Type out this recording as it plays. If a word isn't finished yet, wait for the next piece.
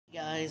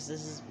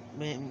Guys,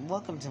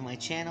 welcome to my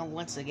channel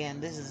once again.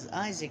 This is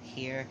Isaac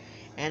here,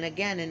 and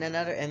again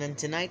in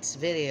tonight's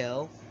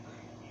video,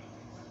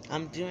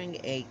 I'm doing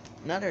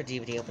another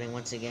DVD opening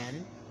once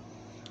again.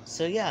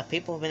 So yeah,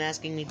 people have been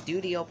asking me to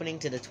do the opening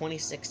to the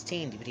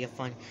 2016 DVD of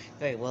Finding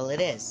Dory. Well, it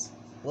is.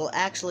 Well,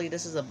 actually,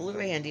 this is a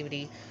Blu-ray and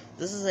DVD.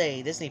 This is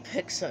a Disney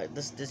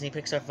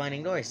Pixar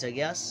Finding Dory. So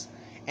yes,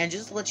 and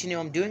just to let you know,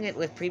 I'm doing it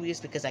with previews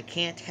because I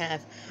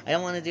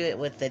don't want to do it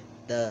with the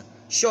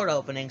short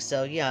opening.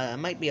 So yeah, it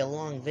might be a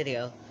long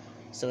video.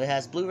 So it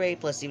has Blu-ray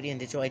plus DVD and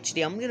digital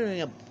HD. I'm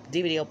doing a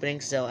DVD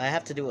opening, so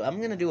I'm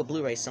gonna do a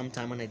Blu-ray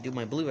sometime when I do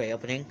my Blu-ray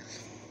opening.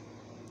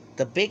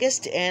 The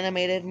biggest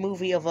animated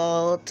movie of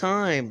all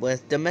time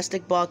with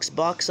domestic box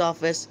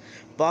office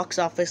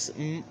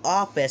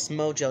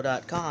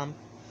mojo.com.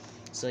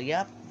 So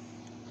yep.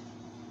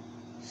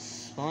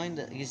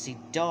 You see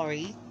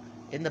Dory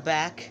in the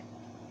back.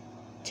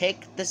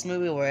 Take this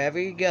movie wherever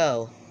you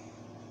go.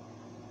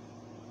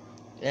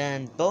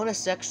 And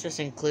bonus extras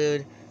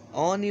include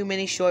all new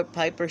mini short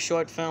Piper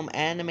short film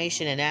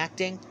animation and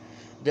acting,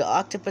 the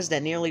octopus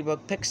that nearly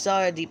broke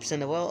Pixar, deep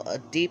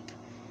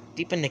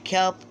in the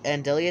kelp,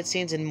 and deleted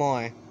scenes and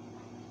more.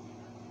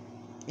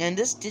 And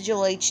this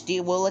digital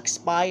HD will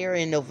expire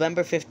in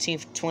November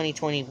 15th,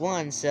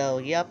 2021, so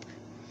yep.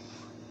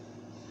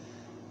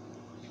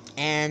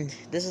 And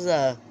this is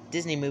a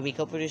Disney movie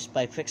co-produced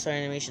by Pixar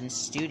Animation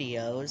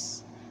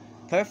Studios.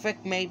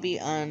 Perfect may be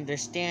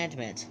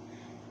understandment.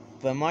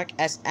 By Mark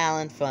S.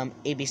 Allen from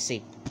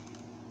ABC.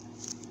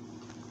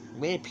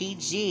 Rated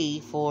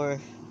PG for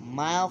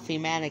mild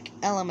thematic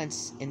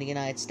elements in the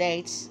United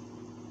States.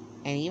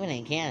 And even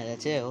in Canada,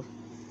 too.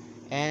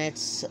 And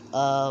it's,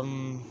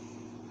 and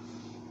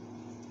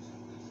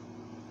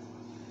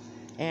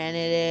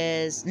it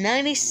is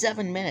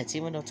 97 minutes,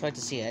 even though it's hard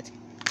to see it.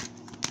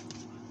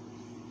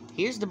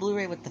 Here's the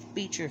Blu-ray with the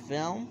feature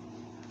film.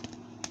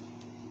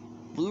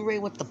 Blu-ray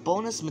with the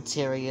bonus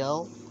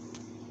material.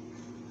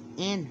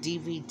 And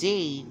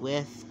DVD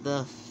with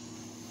the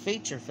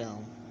feature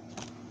film.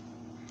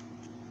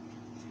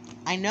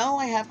 I know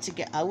I have to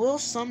get... I will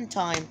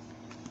sometime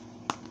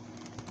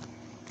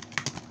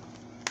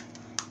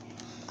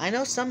I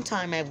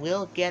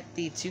will get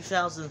the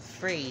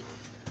 2003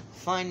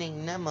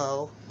 Finding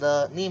Nemo,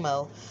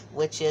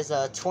 which is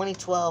a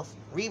 2012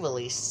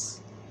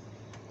 re-release.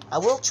 I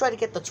will try to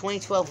get the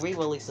 2012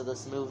 re-release of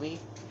this movie.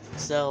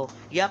 So,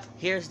 yep,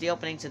 here's the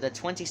opening to the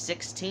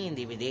 2016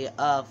 DVD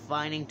of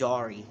Finding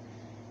Dory.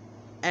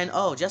 And,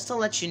 oh, just to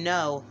let you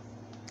know,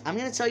 I'm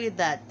going to tell you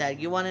that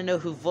you want to know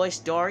who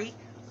voiced Dory?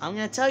 I'm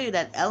going to tell you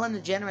that Ellen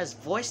DeGeneres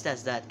voiced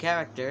as that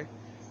character.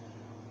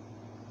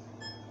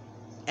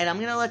 And I'm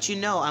going to let you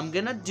know, I'm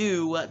going to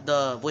do with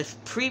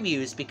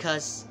previews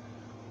because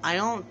I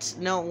don't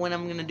know when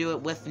I'm going to do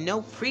it with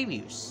no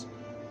previews.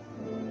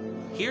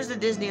 Here's the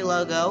Disney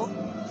logo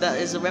that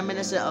is a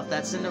reminiscent of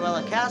that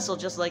Cinderella castle,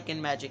 just like in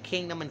Magic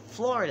Kingdom in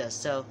Florida.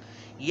 So,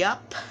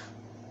 yup.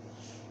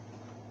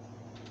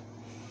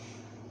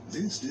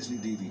 This Disney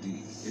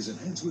DVD is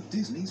enhanced with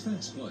Disney's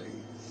Fast Play.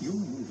 Your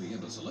movie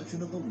and a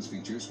selection of bonus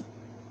features.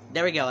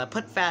 There we go. I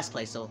put Fast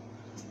Play, so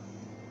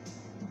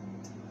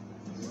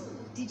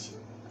Did you?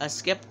 I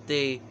skipped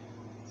the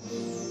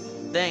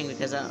thing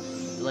because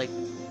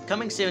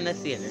coming soon in the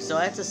theater. So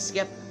I had to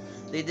skip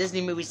the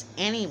Disney movies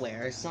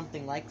anywhere or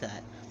something like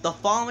that. The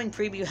following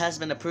preview has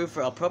been approved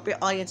for appropriate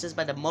audiences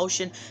by the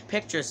Motion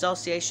Picture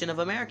Association of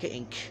America,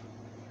 Inc.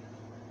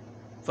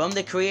 From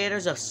the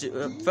creators of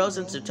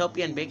Frozen,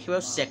 Zootopia, and Big Hero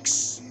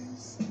 6.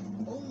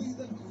 Only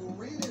the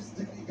greatest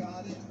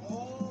demigod in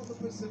all the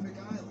Pacific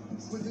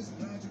Islands. With his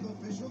magical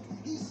fish,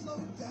 he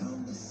slowed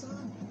down the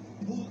sun,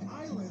 pulled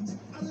islands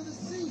out of the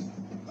sea,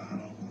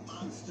 battled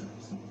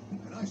monsters.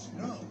 And I should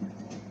know,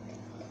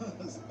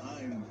 because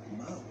I'm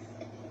Maui.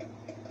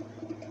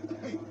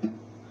 Hey,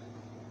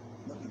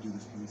 let me do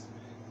this, please.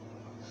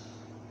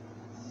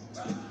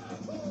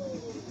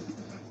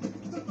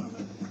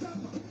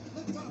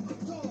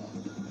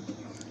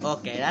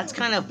 Okay, that's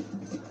kind of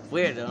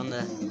weird on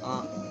the,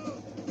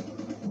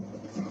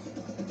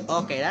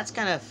 okay, that's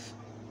kind of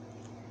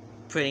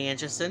pretty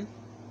interesting.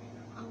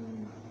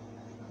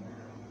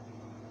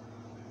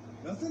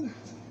 Nothing?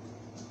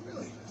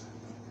 Really?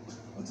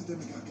 What's a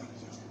demigod got to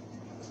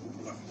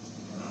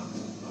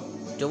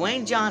do?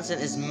 Dwayne Johnson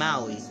is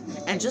Maui.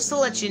 And just to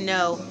let you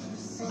know,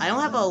 I don't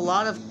have a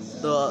lot of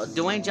the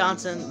Dwayne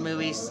Johnson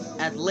movies,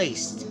 at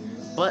least.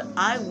 But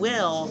I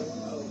will,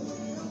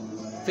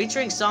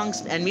 featuring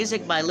songs and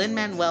music by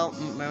Lin-Manuel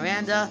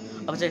Miranda,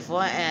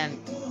 and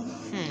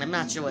I'm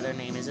not sure what her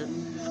name is.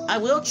 I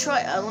will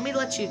try, let me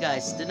let you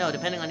guys know,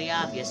 depending on the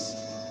obvious.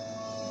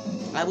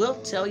 I will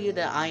tell you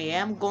that I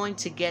am going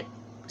to get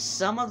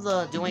some of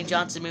the Dwayne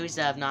Johnson movies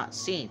that I have not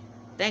seen.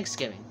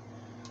 Thanksgiving.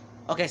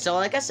 Okay, so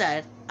like I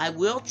said, I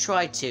will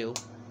try to.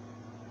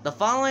 The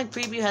following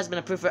preview has been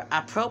approved for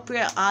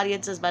appropriate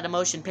audiences by the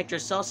Motion Picture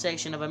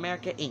Association of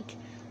America, Inc.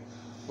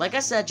 Like I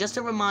said, just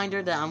a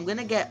reminder that I'm going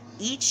to get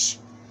each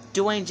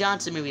Dwayne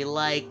Johnson movie,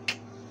 like,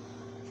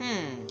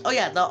 oh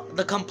yeah,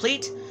 the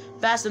complete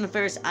Fast and the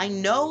Furious. I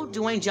know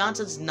Dwayne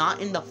Johnson's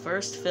not in the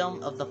first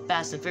film of the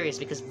Fast and Furious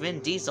because Vin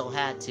Diesel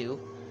had to.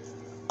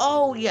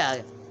 Oh,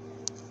 yeah.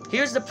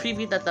 Here's the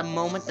preview that the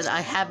moment that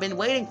I have been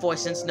waiting for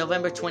since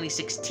November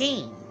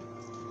 2016.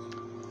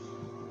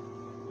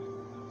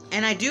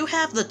 And I do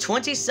have the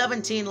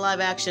 2017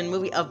 live-action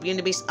movie of Beauty and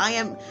the Beast. I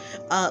am,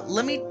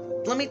 let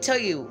me tell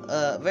you,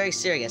 very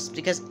serious,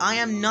 because I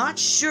am not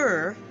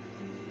sure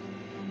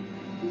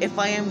if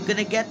I am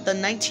gonna get the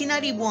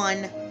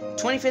 1991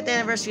 25th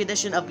anniversary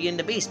edition of Beauty and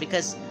the Beast,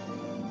 because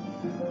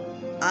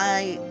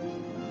I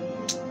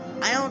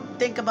don't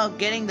think about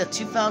getting the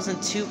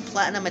 2002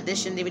 Platinum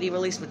Edition DVD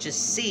release, which is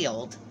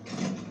sealed.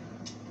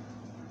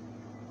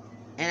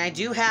 And I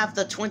do have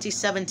the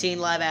 2017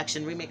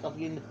 live-action remake of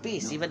Beauty and the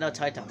Beast, even though it's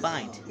hard to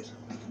find.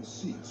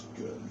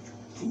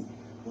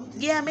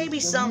 Yeah, maybe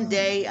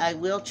someday I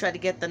will try to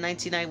get the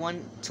 1991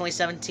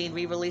 2017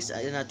 re-release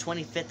in a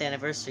 25th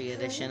anniversary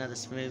edition of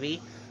this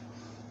movie.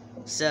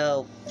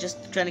 So,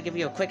 just trying to give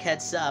you a quick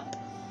heads up.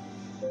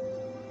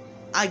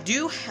 I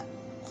do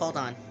hold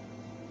on.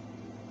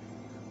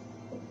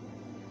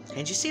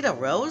 Did you see the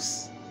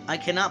rose? I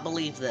cannot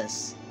believe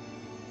this.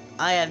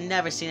 I have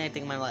never seen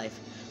anything in my life.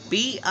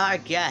 Be our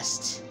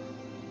guest.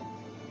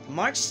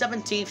 March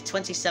 17th,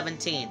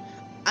 2017.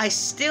 I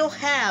still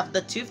have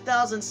the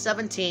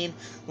 2017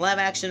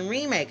 live-action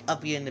remake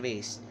of Beauty and the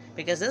Beast,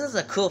 because this is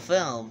a cool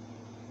film.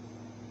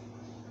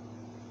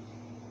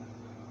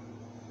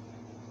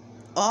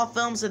 All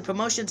films and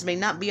promotions may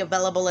not be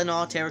available in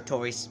all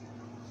territories.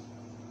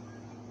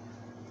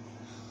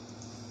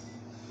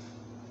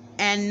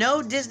 And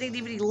no Disney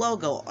DVD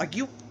logo. Are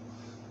you...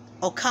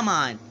 Oh, come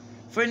on.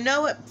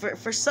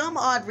 For some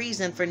odd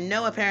reason, for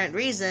no apparent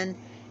reason,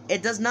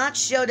 it does not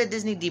show the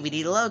Disney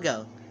DVD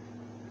logo.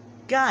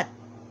 God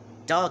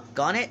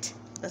doggone it.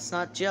 That's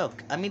not a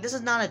joke. I mean, this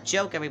is not a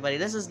joke, everybody.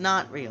 This is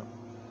not real.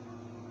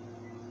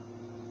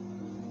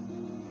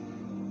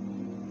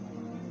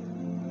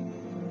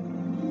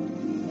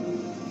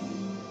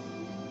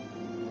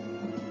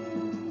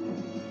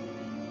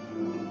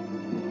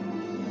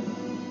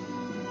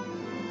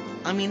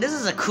 I mean, this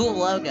is a cool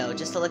logo,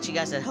 just to let you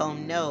guys at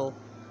home know.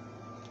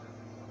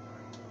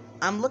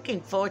 I'm looking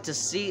forward to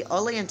see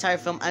all the entire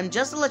film. And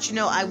just to let you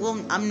know,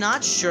 I'm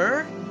not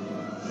sure.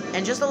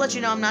 And just to let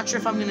you know, I'm not sure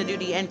if I'm going to do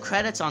the end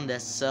credits on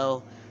this.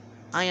 So,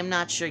 I am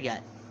not sure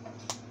yet.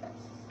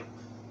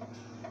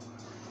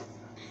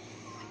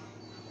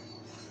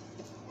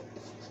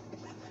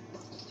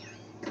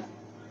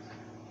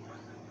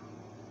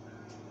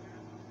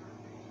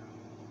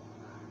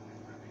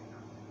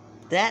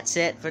 That's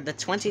it for the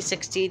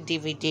 2016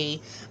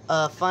 DVD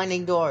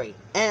Finding Dory.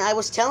 And I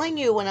was telling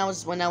you when I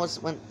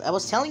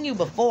was telling you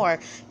before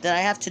that I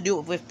have to do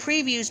it with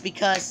previews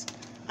because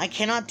I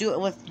cannot do it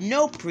with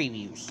no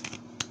previews.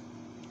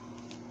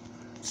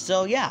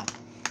 So yeah.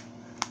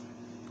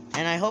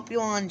 And I hope you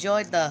all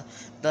enjoyed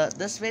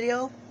this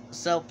video.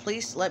 So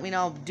please let me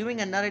know. I'm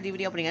doing another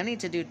DVD opening. I need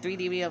to do 3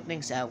 DVD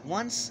openings at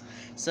once.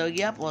 So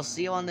yep, we'll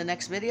see you on the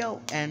next video.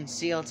 And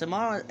see you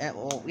tomorrow.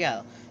 Well,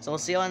 yeah. So we'll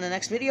see you on the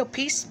next video.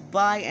 Peace,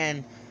 bye,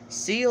 and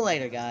see you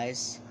later,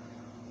 guys.